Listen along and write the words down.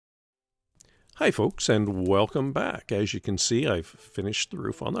Hi folks, and welcome back. As you can see, I've finished the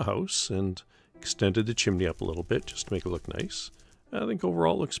roof on the house and extended the chimney up a little bit just to make it look nice. I think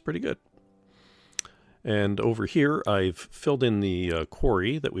overall it looks pretty good. And over here I've filled in the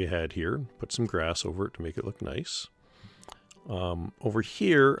quarry that we had here, put some grass over it to make it look nice. Over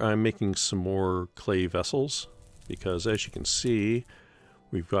here I'm making some more clay vessels because, as you can see,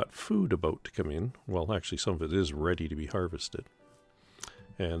 we've got food about to come in. Well, actually some of it is ready to be harvested.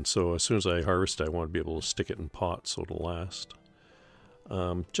 And so as soon as I harvest it, I want to be able to stick it in pots so it'll last.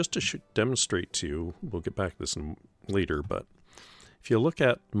 Just to demonstrate to you, we'll get back to this later, but if you look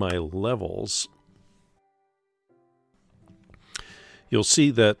at my levels, you'll see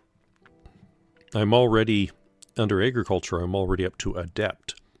that I'm already, under agriculture, I'm already up to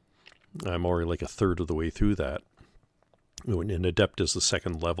adept. I'm already like a third of the way through that. And adept is the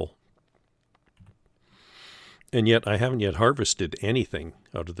second level. And yet I haven't yet harvested anything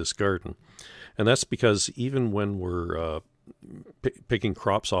out of this garden. And that's because even when we're picking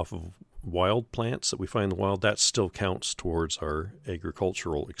crops off of wild plants that we find in the wild, that still counts towards our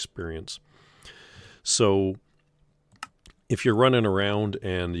agricultural experience. So if you're running around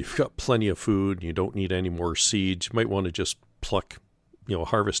and you've got plenty of food and you don't need any more seeds, you might want to just pluck,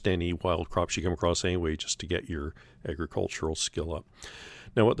 harvest any wild crops you come across anyway just to get your agricultural skill up.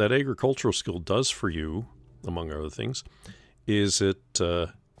 Now what that agricultural skill does for you, among other things, is it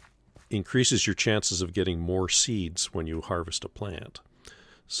increases your chances of getting more seeds when you harvest a plant.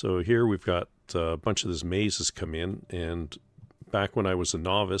 So here we've got a bunch of this maize has come in, and back when I was a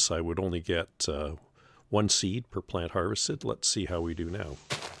novice, I would only get one seed per plant harvested. Let's see how we do now.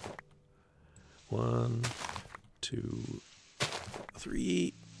 1, 2,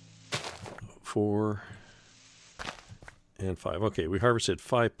 3, 4, and 5. Okay, we harvested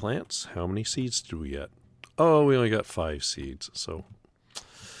 5 plants. How many seeds do we get? Oh, we only got 5 seeds. So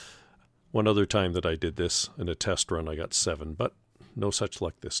one other time that I did this in a test run, I got 7, but no such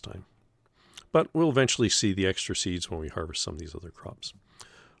luck this time. But we'll eventually see the extra seeds when we harvest some of these other crops.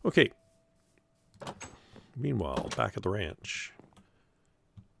 Okay. Meanwhile, back at the ranch.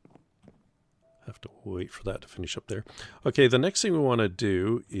 Have to wait for that to finish up there. Okay, the next thing we want to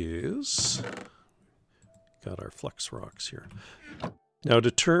do is, got our flux rocks here. Now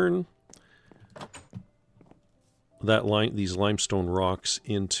to turn these limestone rocks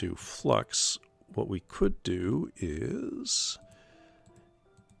into flux, what we could do is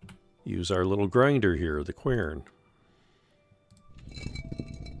use our little grinder here, the quern.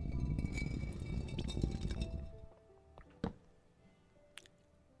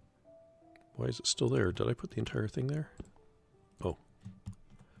 Why is it still there? Did I put the entire thing there? Oh,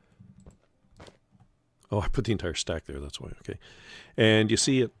 I put the entire stack there, that's why. Okay. And you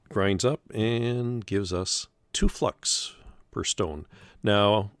see it grinds up and gives us 2 flux per stone.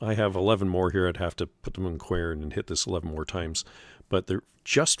 Now, I have 11 more here. I'd have to put them in quern and hit this 11 more times. But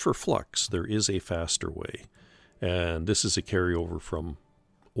just for flux, there is a faster way. And this is a carryover from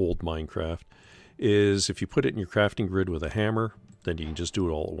old Minecraft. Is if you put it in your crafting grid with a hammer, then you can just do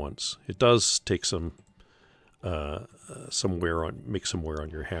it all at once. It does take some wear on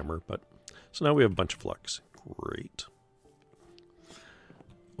your hammer. But so now we have a bunch of flux. Great.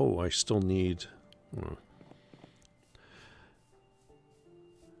 Oh, I still need...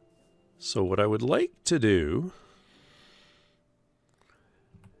 So what I would like to do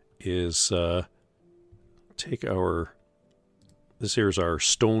is take this here is our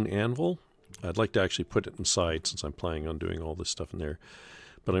stone anvil. I'd like to actually put it inside since I'm planning on doing all this stuff in there.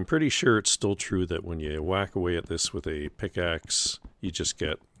 But I'm pretty sure it's still true that when you whack away at this with a pickaxe, you just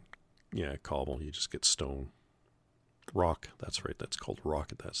get, cobble, you just get stone. Rock, that's right, that's called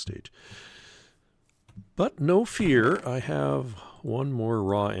rock at that stage. But no fear, I have one more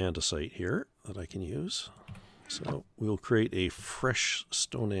raw andesite here that I can use. So we'll create a fresh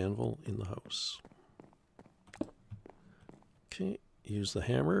stone anvil in the house. Okay, use the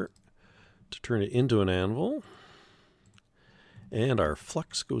hammer to turn it into an anvil. And our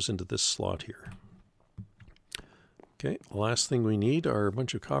flux goes into this slot here. Okay, the last thing we need are a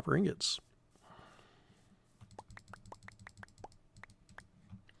bunch of copper ingots.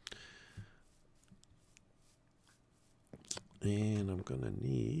 And I'm going to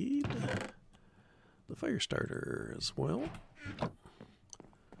need the fire starter as well.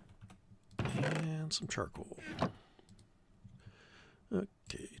 And some charcoal.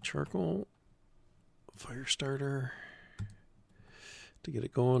 Okay, charcoal, fire starter to get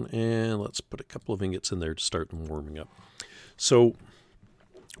it going. And let's put a couple of ingots in there to start them warming up. So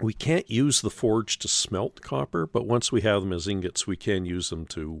we can't use the forge to smelt copper, but once we have them as ingots, we can use them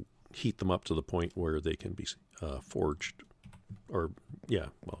to heat them up to the point where they can be forged. Or, yeah,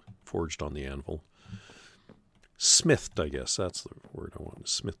 well, forged on the anvil. Smithed, I guess. That's the word I want.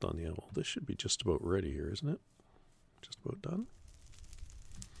 Smithed on the anvil. This should be just about ready here, isn't it? Just about done.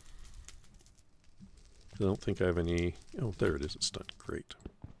 I don't think I have any... Oh, there it is. It's done. Great.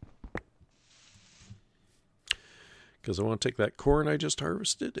 Because I want to take that corn I just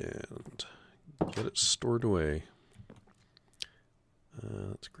harvested and get it stored away.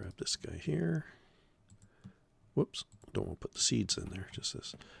 Let's grab this guy here. Whoops. Don't want to put the seeds in there. Just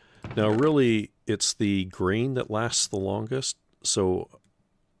this. Now, really, it's the grain that lasts the longest. So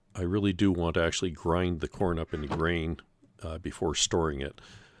I really do want to actually grind the corn up into grain before storing it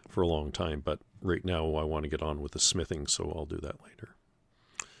for a long time. But right now, I want to get on with the smithing, so I'll do that later.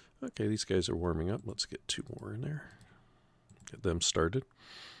 Okay, these guys are warming up. Let's get 2 more in there. Get them started.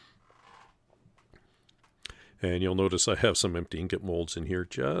 And you'll notice I have some empty ingot molds in here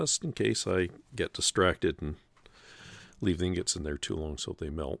just in case I get distracted and leave the ingots in there too long so they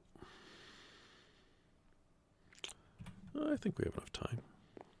melt. I think we have enough time.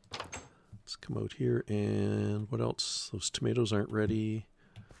 Let's come out here, and what else? Those tomatoes aren't ready.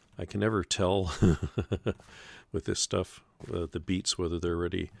 I can never tell with this stuff, the beets, whether they're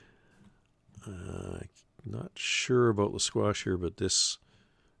ready. Not sure about the squash here, but this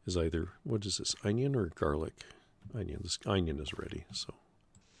is either, what is this, onion or garlic? Onion. This onion is ready, so.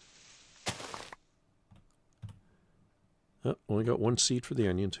 Oh, only got 1 seed for the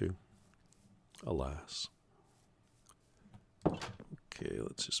onion too. Alas. Okay,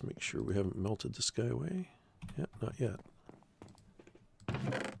 let's just make sure we haven't melted this guy away. Yeah, not yet.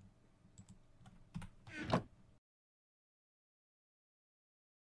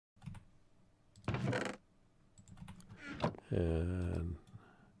 And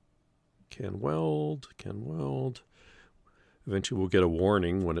can weld. Eventually we'll get a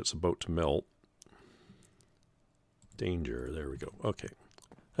warning when it's about to melt. Danger, there we go. Okay,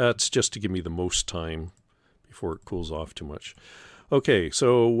 that's just to give me the most time before it cools off too much. Okay,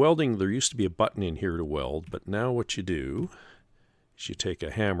 so welding, there used to be a button in here to weld, but now what you do is you take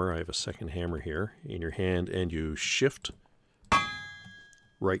a hammer, I have a second hammer here, in your hand, and you shift,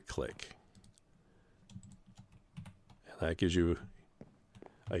 right click. And that gives you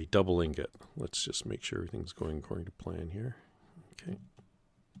a double ingot. Let's just make sure everything's going according to plan here. Okay.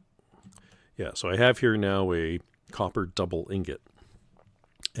 Yeah, so I have here now a copper double ingot.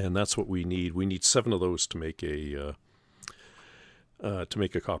 And that's what we need. We need 7 of those to make a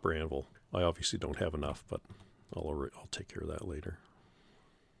copper anvil. I obviously don't have enough, but I'll take care of that later.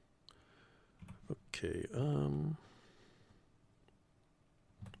 Okay.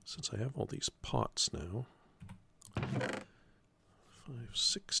 Since I have all these pots now,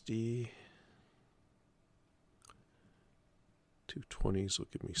 560, 220s will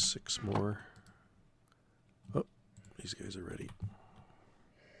give me 6 more. Oh, these guys are ready.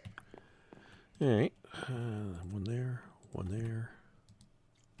 All right, one there, one there.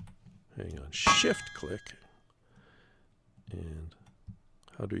 Hang on, shift click. And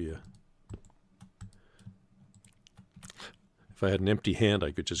how do you... If I had an empty hand,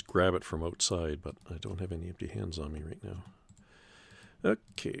 I could just grab it from outside, but I don't have any empty hands on me right now.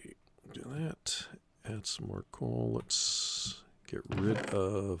 Okay, do that. Add some more coal. Let's get rid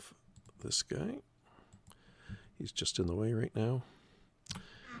of this guy. He's just in the way right now.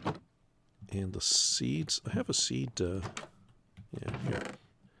 And the seeds, I have a seed, yeah, here.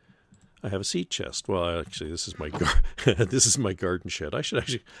 I have a seed chest. Well, actually, this is my this is my garden shed. I should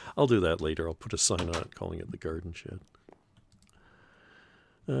actually, I'll do that later. I'll put a sign on it calling it the garden shed.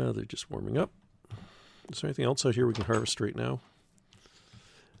 They're just warming up. Is there anything else out here we can harvest right now?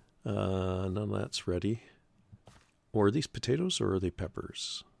 None of that's ready. Or are these potatoes or are they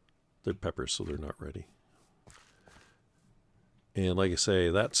peppers? They're peppers, so they're not ready. And like I say,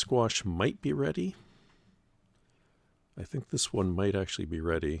 that squash might be ready. I think this one might actually be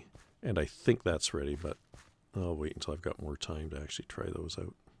ready. And I think that's ready, but I'll wait until I've got more time to actually try those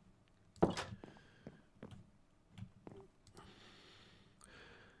out.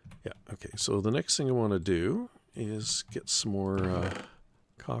 Yeah, okay, so the next thing I want to do is get some more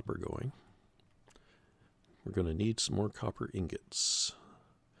copper going. We're going to need some more copper ingots.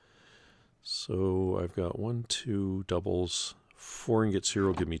 So I've got 1, 2 doubles. 4 ingots here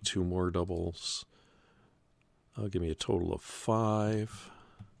will give me 2 more doubles. That'll give me a total of 5.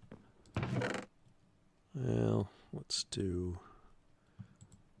 Well, let's do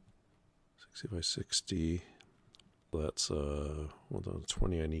 60 by 60. That's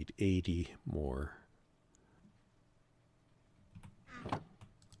 20. I need 80 more.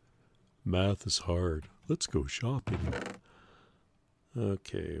 Math is hard. Let's go shopping.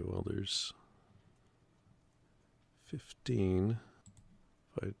 Okay, well, there's 15.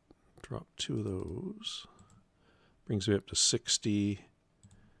 drop 2 of those. Brings me up to 60.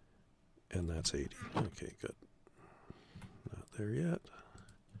 And that's 80. Okay, good. Not there yet.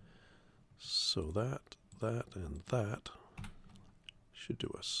 So that, and that should do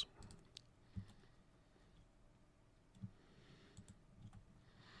us.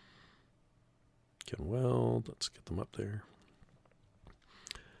 Can weld. Let's get them up there.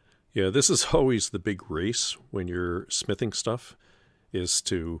 Yeah, this is always the big race when you're smithing stuff, is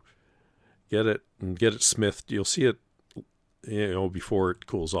to get it smithed. You'll see it, before it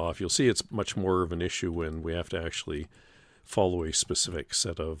cools off. You'll see it's much more of an issue when we have to actually follow a specific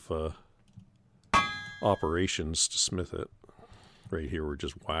set of operations to smith it. Right here, we're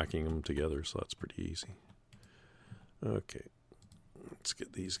just whacking them together, so that's pretty easy. Okay, let's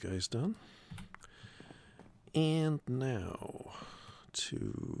get these guys done. And now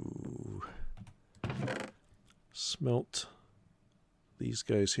to smelt these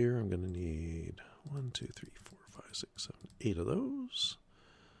guys here, I'm going to need 1, 2, 3, 4, 5, 6, 7, 8 of those.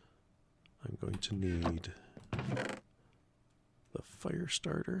 I'm going to need the fire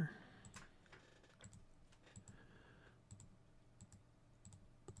starter.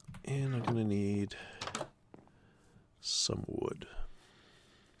 And I'm going to need some wood.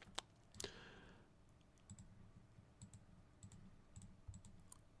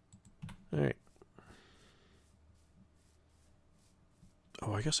 All right.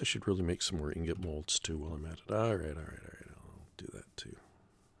 Oh, I guess I should really make some more ingot molds too while I'm at it. All right. I'll do that too.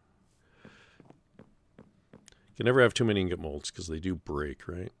 You can never have too many ingot molds because they do break,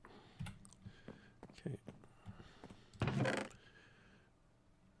 right? Okay.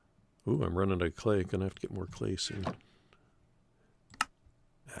 Ooh, I'm running out of clay. Gonna have to get more clay soon.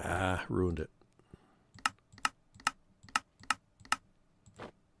 Ah, ruined it.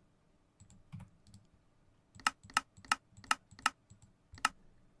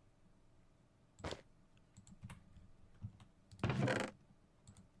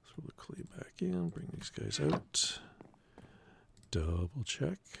 Throw the clay back in, bring these guys out. Double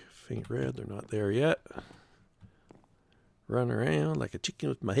check. Faint red, they're not there yet. Run around like a chicken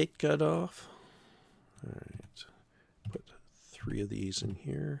with my head cut off. All right, put 3 of these in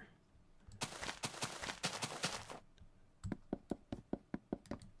here.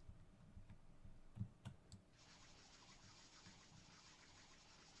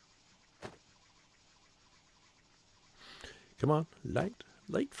 Come on, light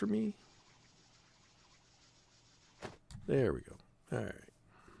for me. There we go. All right.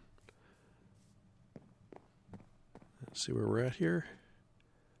 Let's see where we're at here.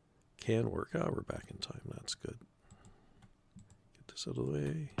 Can work. Oh, we're back in time. That's good. Get this out of the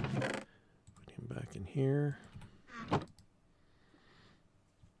way. Put him back in here.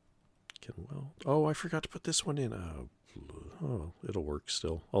 Can weld. Oh, I forgot to put this one in. Oh, it'll work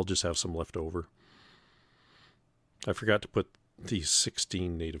still. I'll just have some left over. I forgot to put these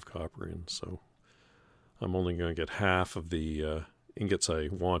 16 native copper in, so I'm only going to get half of the ingots I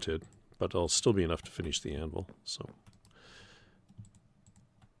wanted, but it'll still be enough to finish the anvil. So,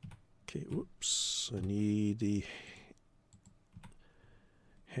 okay, whoops, I need the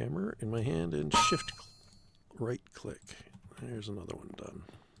hammer in my hand and shift right click. There's another one done.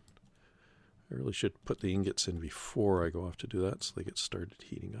 I really should put the ingots in before I go off to do that so they get started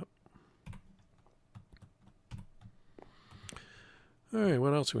heating up. Alright,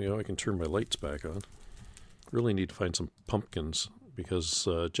 what else can we go? I can turn my lights back on. Really need to find some pumpkins because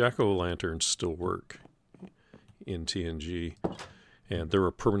jack-o'-lanterns still work in TNG, and they're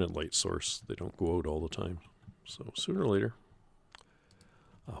a permanent light source. They don't go out all the time. So sooner or later,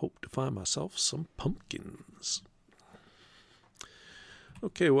 I hope to find myself some pumpkins.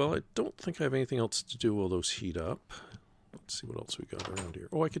 Okay, well, I don't think I have anything else to do while those heat up. Let's see what else we got around here.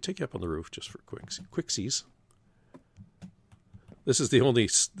 Oh, I could take you up on the roof just for quicksies. This is the only,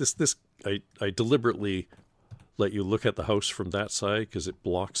 I deliberately let you look at the house from that side because it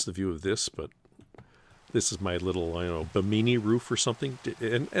blocks the view of this, but this is my little, I don't know, Bimini roof or something.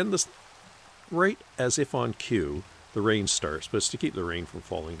 And this, right as if on cue, the rain starts, but it's to keep the rain from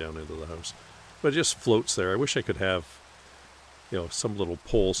falling down into the house. But it just floats there. I wish I could have, some little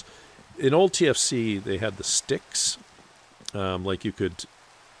poles. In old TFC, they had the sticks, like you could,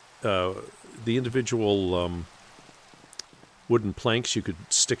 the individual wooden planks you could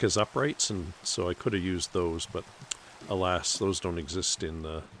stick as uprights, and so I could have used those, but alas, those don't exist in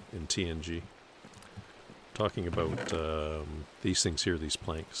TNG. Talking about these things here, these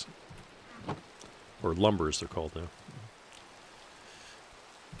planks, or lumbers they're called now.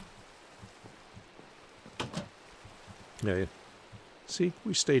 Yeah. See,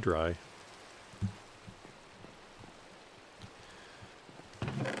 we stay dry.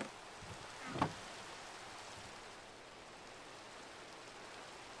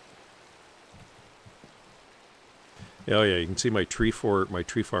 Oh yeah, you can see my tree farm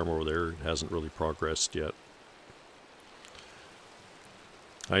over there hasn't really progressed yet.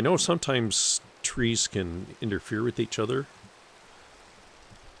 I know sometimes trees can interfere with each other.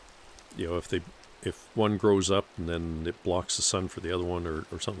 You know, if one grows up and then it blocks the sun for the other one or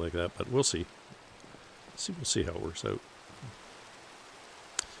something like that, but we'll see. We'll see how it works out.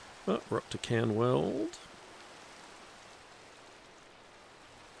 Oh, we're up to can weld.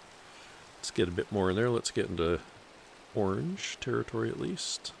 Let's get a bit more in there. Let's get into orange territory at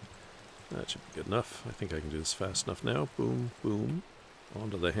least. That should be good enough. I think I can do this fast enough now. Boom, boom.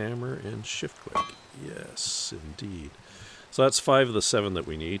 Onto the hammer and shift click. Yes, indeed. So that's 5 of the 7 that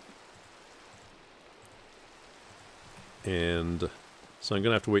we need. And so I'm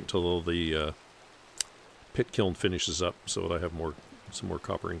going to have to wait until the pit kiln finishes up so that I have some more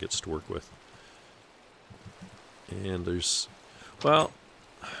copper ingots to work with. And there's, well,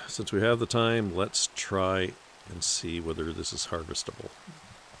 since we have the time, let's try and see whether this is harvestable.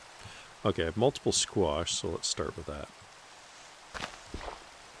 Okay, I have multiple squash, so let's start with that.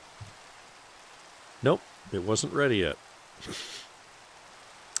 Nope, it wasn't ready yet.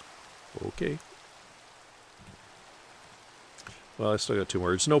 Okay. Well, I still got 2 more.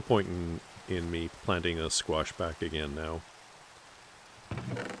 There's no point in me planting a squash back again now.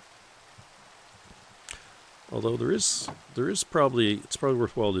 Although it's probably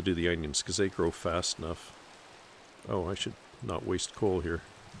worthwhile to do the onions because they grow fast enough. Oh, I should not waste coal here.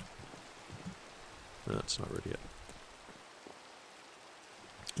 That's not ready yet.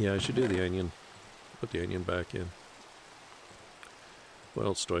 Yeah, I should do the onion. Put the onion back in. What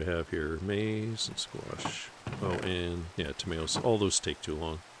else do I have here? Maize and squash. Oh, and yeah, tomatoes. All those take too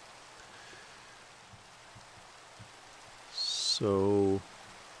long. So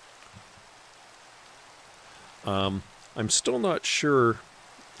I'm still not sure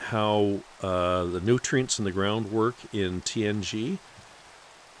how the nutrients in the ground work in TNG.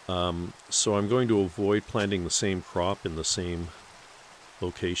 So I'm going to avoid planting the same crop in the same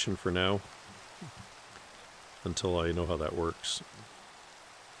location for now until I know how that works.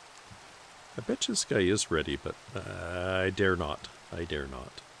 I bet you this guy is ready, but I dare not. I dare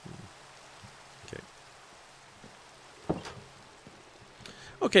not. Okay.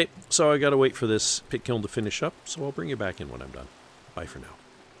 Okay, so I gotta wait for this pit kiln to finish up, so I'll bring you back in when I'm done. Bye for now.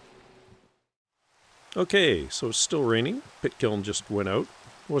 Okay, so it's still raining. Pit kiln just went out.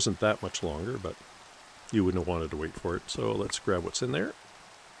 It wasn't that much longer, but you wouldn't have wanted to wait for it. So let's grab what's in there.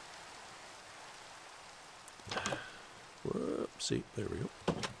 Whoopsie, there we go.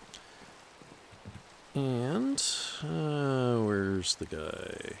 And where's the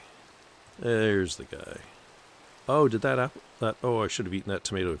guy? There's the guy. Oh, did that apple? Oh, I should have eaten that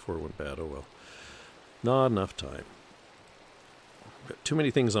tomato before it went bad. Oh well. Not enough time. Got too many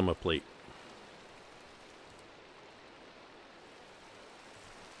things on my plate.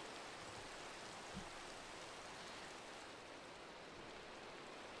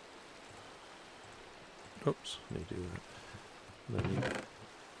 Oops, let me do that. And I need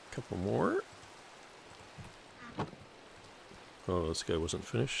a couple more. Oh, this guy wasn't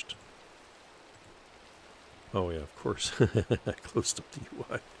finished. Oh yeah, of course. I closed up the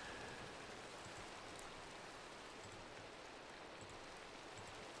UI.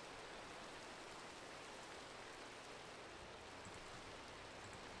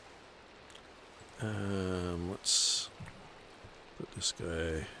 Let's put this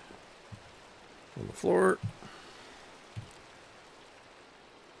guy on the floor.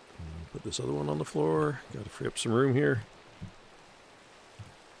 And put this other one on the floor. Got to free up some room here.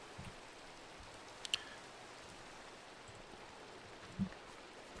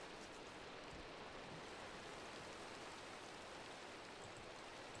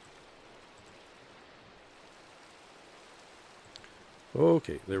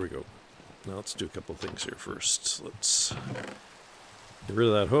 Okay, there we go. Now let's do a couple of things here first. Let's get rid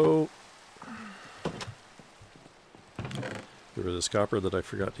of that hoe. Get rid of this copper that I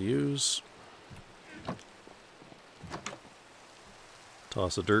forgot to use.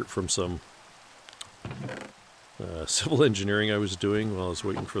 Toss the dirt from some civil engineering I was doing while I was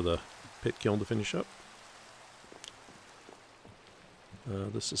waiting for the pit kiln to finish up.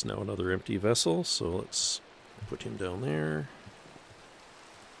 This is now another empty vessel, so let's put him down there.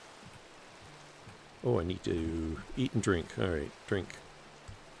 Oh, I need to eat and drink. Alright, drink.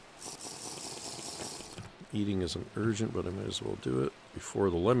 Eating isn't urgent, but I might as well do it before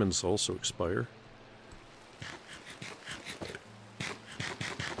the lemons also expire.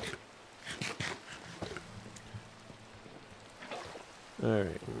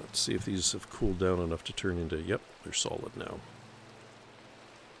 Alright, let's see if these have cooled down enough to turn into... Yep, they're solid now.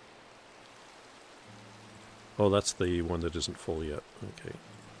 Oh, that's the one that isn't full yet. Okay.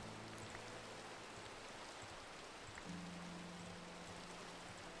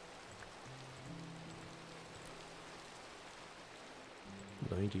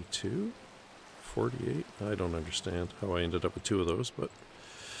 $92? $48? I don't understand how I ended up with 2 of those, but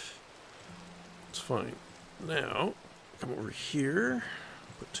it's fine. Now, come over here,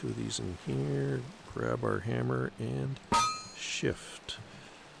 put 2 of these in here, grab our hammer and shift.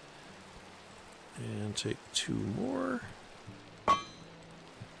 And take 2 more.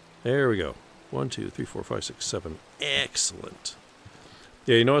 There we go. 1, 2, 3, 4, 5, 6, 7. Excellent.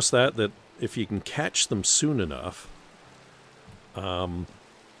 Yeah, you notice that if you can catch them soon enough,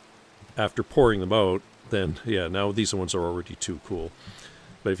 after pouring them out, then, yeah, now these ones are already too cool.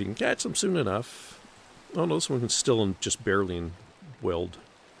 But if you can catch them soon enough... Oh, no, this one's still in just barely in weld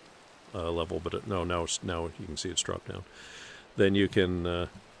level, but no, now you can see it's dropped down. Then you can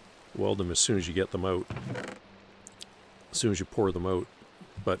weld them as soon as you get them out, as soon as you pour them out.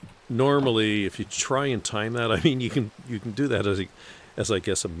 But normally, if you try and time that, I mean, you can do that as I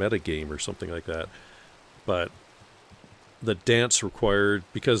guess a meta game or something like that. But the dance required,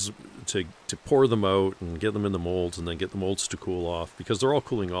 because to pour them out and get them in the molds and then get the molds to cool off, because they're all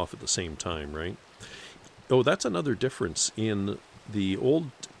cooling off at the same time, right? Oh, that's another difference. In the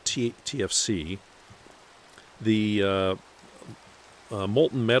old TFC, the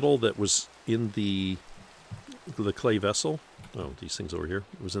molten metal that was in the clay vessel, oh, these things over here,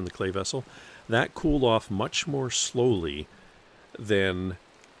 it was in the clay vessel, that cooled off much more slowly than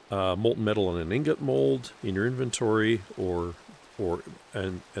molten metal in an ingot mold in your inventory or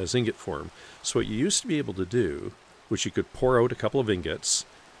as ingot form. So what you used to be able to do, which you could pour out a couple of ingots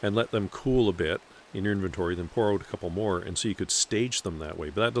and let them cool a bit in your inventory, then pour out a couple more, and so you could stage them that way.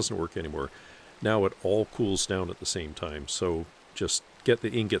 But that doesn't work anymore. Now it all cools down at the same time. So just get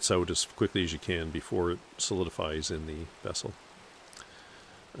the ingots out as quickly as you can before it solidifies in the vessel.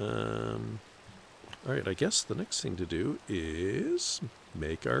 Alright, I guess the next thing to do is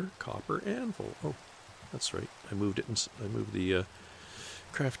make our copper anvil. Oh, that's right. I moved it. I moved the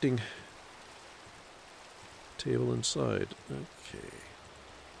crafting table inside. Okay.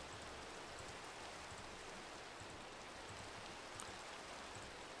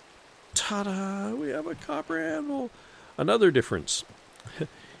 Ta-da! We have a copper anvil. Another difference.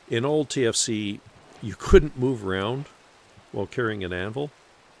 In old TFC, you couldn't move around while carrying an anvil.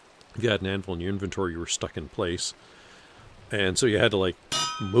 If you had an anvil in your inventory, you were stuck in place. And so you had to, like,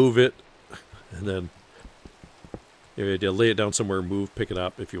 move it, and then you had to lay it down somewhere, move, pick it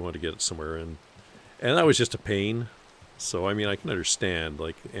up if you want to get it somewhere. And that was just a pain. So, I mean, I can understand,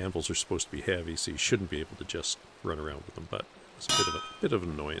 like, anvils are supposed to be heavy, so you shouldn't be able to just run around with them. But it's a bit of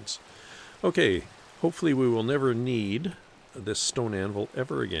an annoyance. Okay, hopefully we will never need this stone anvil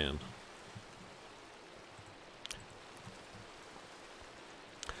ever again.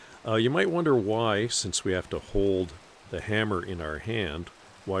 You might wonder why, since we have to hold the hammer in our hand,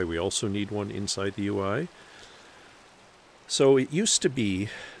 why we also need one inside the UI. So it used to be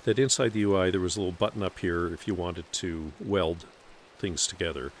that inside the UI there was a little button up here if you wanted to weld things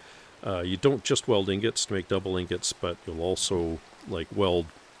together. You don't just weld ingots to make double ingots, but you'll also like weld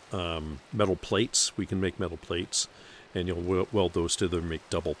metal plates. We can make metal plates, and you'll weld those together and make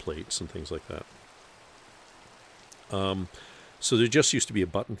double plates and things like that. So there just used to be a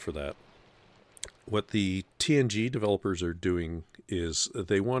button for that. What the TNG developers are doing is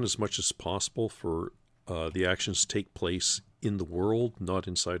they want as much as possible for the actions to take place in the world, not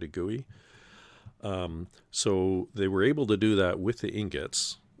inside a GUI. So they were able to do that with the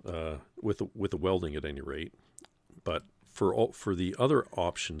ingots, with the welding at any rate. But for the other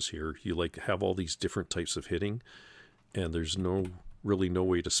options here, you like have all these different types of hitting, and there's really no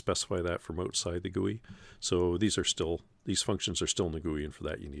way to specify that from outside the GUI. So these functions are still in the GUI, and for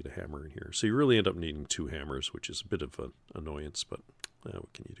that you need a hammer in here. So you really end up needing 2 hammers, which is a bit of an annoyance, but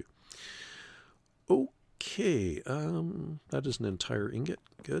what can you do? Okay, that is an entire ingot.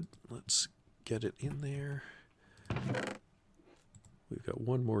 Good. Let's get it in there. We've got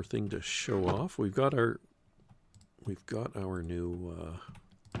one more thing to show off. We've got our new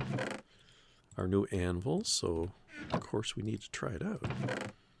anvil, so of course we need to try it out.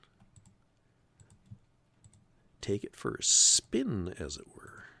 Take it for a spin, as it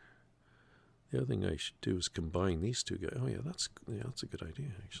were. The other thing I should do is combine these two guys. Oh yeah, that's a good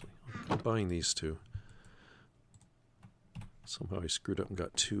idea actually. I'll combine these two. Somehow I screwed up and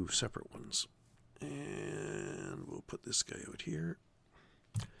got 2 separate ones. And we'll put this guy out here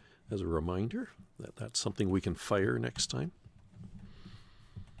as a reminder that that's something we can fire next time.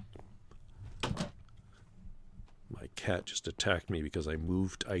 My cat just attacked me because I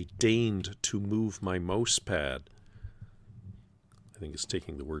deigned to move my mouse pad. I think it's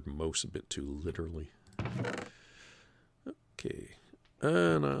taking the word mouse a bit too literally. Okay.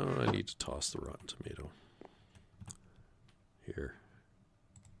 No, I need to toss the rotten tomato. Here.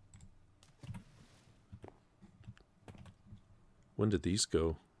 When did these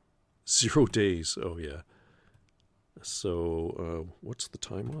go? 0 days. Oh, yeah. So, what's the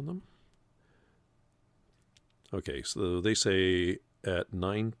time on them? Okay, so they say at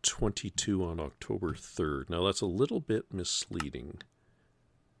 9:22 on October 3rd. Now, that's a little bit misleading.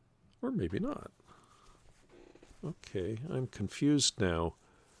 Or maybe not. Okay, I'm confused now.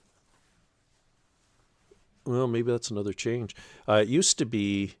 Well, maybe that's another change. It used to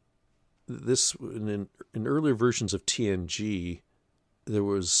be this in earlier versions of TNG, there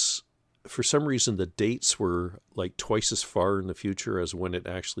was, for some reason, the dates were like twice as far in the future as when it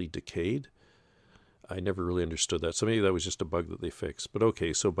actually decayed. I never really understood that. So maybe that was just a bug that they fixed. But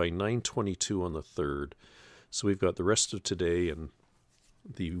okay, so by 9:22 on the 3rd, so we've got the rest of today and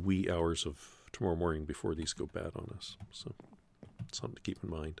the wee hours of tomorrow morning before these go bad on us. So something to keep in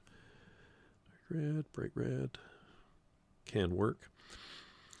mind. Red, bright red, can work.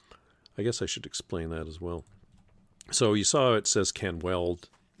 I guess I should explain that as well. So you saw it says can weld.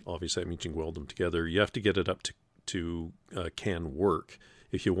 Obviously that means you can weld them together. You have to get it up to can work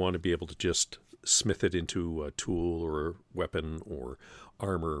if you want to be able to just smith it into a tool or a weapon or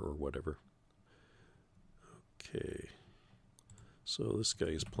armor or whatever. Okay. So this guy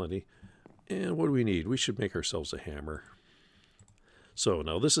is plenty. And what do we need? We should make ourselves a hammer. So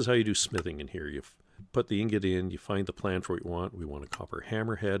now this is how you do smithing in here. You put the ingot in, you find the plan for what you want. We want a copper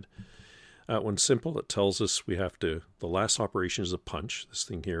hammerhead. That one's simple. It tells us we have to, the last operation is a punch, this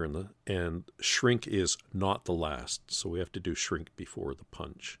thing here, and shrink is not the last. So we have to do shrink before the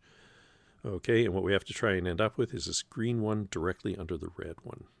punch. Okay, and what we have to try and end up with is this green one directly under the red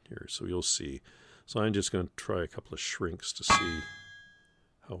one here. So you'll see. So I'm just going to try a couple of shrinks to see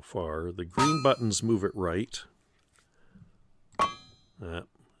how far. The green buttons move it right. And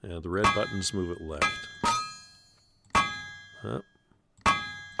the red buttons move it left.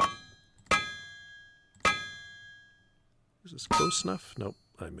 Is this close enough? Nope,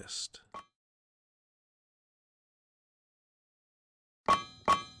 I missed.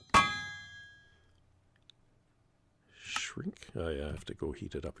 Shrink? Oh yeah, I have to go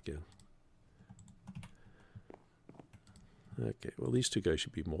heat it up again. Okay, well these two guys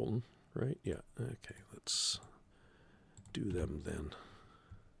should be molten, right? Yeah, okay, let's do them then.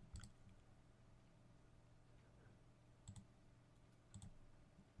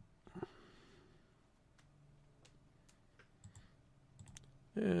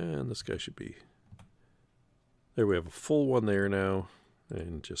 And this guy should be, there we have a full one there now,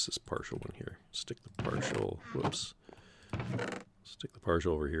 and just this partial one here. Stick the partial, whoops, stick the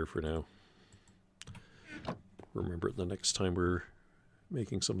partial over here for now. Remember it the next time we're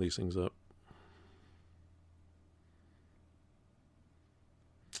making some of these things up.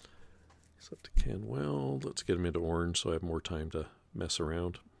 Set to can weld, let's get them into orange so I have more time to mess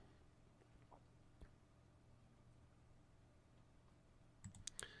around.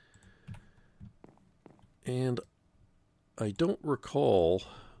 And I don't recall.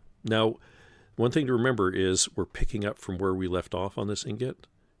 Now, one thing to remember is we're picking up from where we left off on this ingot.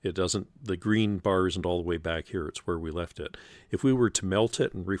 It doesn't, the green bar isn't all the way back here. It's where we left it. If we were to melt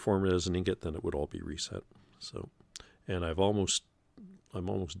it and reform it as an ingot, then it would all be reset. So, and I'm almost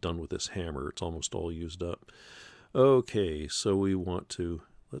done with this hammer. It's almost all used up. Okay, so we want to,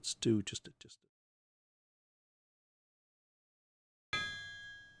 let's do just.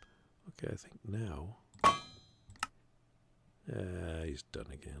 Okay, I think now. He's done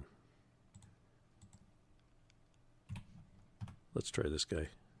again. Let's try this guy.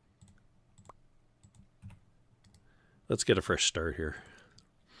 Let's get a fresh start here.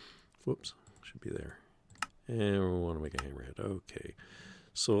 Whoops, should be there. And we want to make a hammerhead. Okay,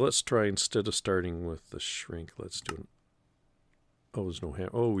 so let's try, instead of starting with the shrink, let's do an, oh, there's no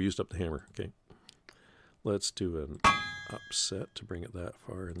hammer. Oh, we used up the hammer. Okay, let's do an upset to bring it that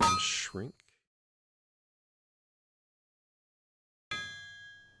far, and then shrink.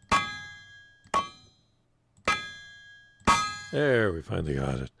 There, we finally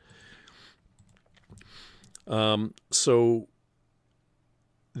got it. So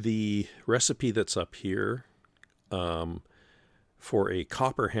the recipe that's up here, for a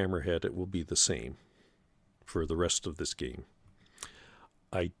copper hammerhead, it will be the same for the rest of this game.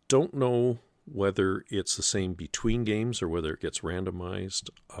 I don't know whether it's the same between games or whether it gets randomized,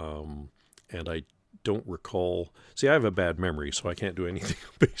 and I don't recall. See, I have a bad memory, so I can't do anything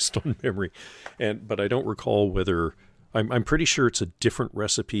based on memory, but I don't recall whether I'm pretty sure it's a different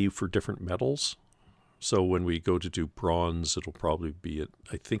recipe for different metals. So when we go to do bronze, it'll probably be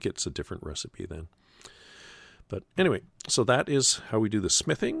I think it's a different recipe then. But anyway, so that is how we do the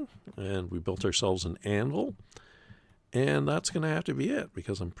smithing, and we built ourselves an anvil. And that's going to have to be it,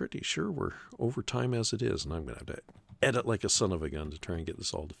 because I'm pretty sure we're over time as it is, and I'm going to have to edit like a son of a gun to try and get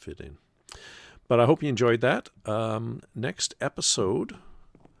this all to fit in. But I hope you enjoyed that. Next episode,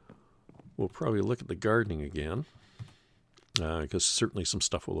 we'll probably look at the gardening again, because certainly some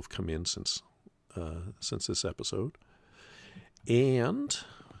stuff will have come in since this episode. And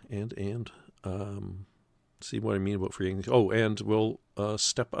see what I mean about forgetting. Oh, and we'll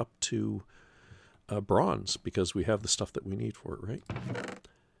step up to bronze, because we have the stuff that we need for it, right?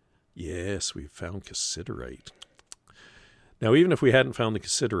 Yes, we found cassiterite. Now, even if we hadn't found the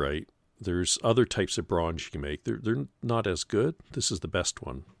cassiterite, there's other types of bronze you can make. They're not as good. This is the best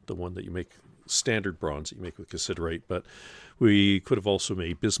one, the one that you make, standard bronze that you make with cassiterite. But we could have also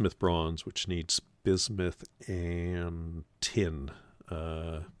made bismuth bronze, which needs bismuth and tin.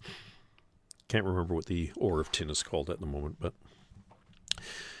 Can't remember what the ore of tin is called at the moment, but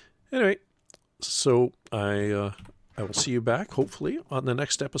anyway, so I will see you back, hopefully, on the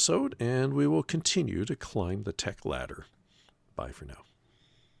next episode, and we will continue to climb the tech ladder. Bye for now.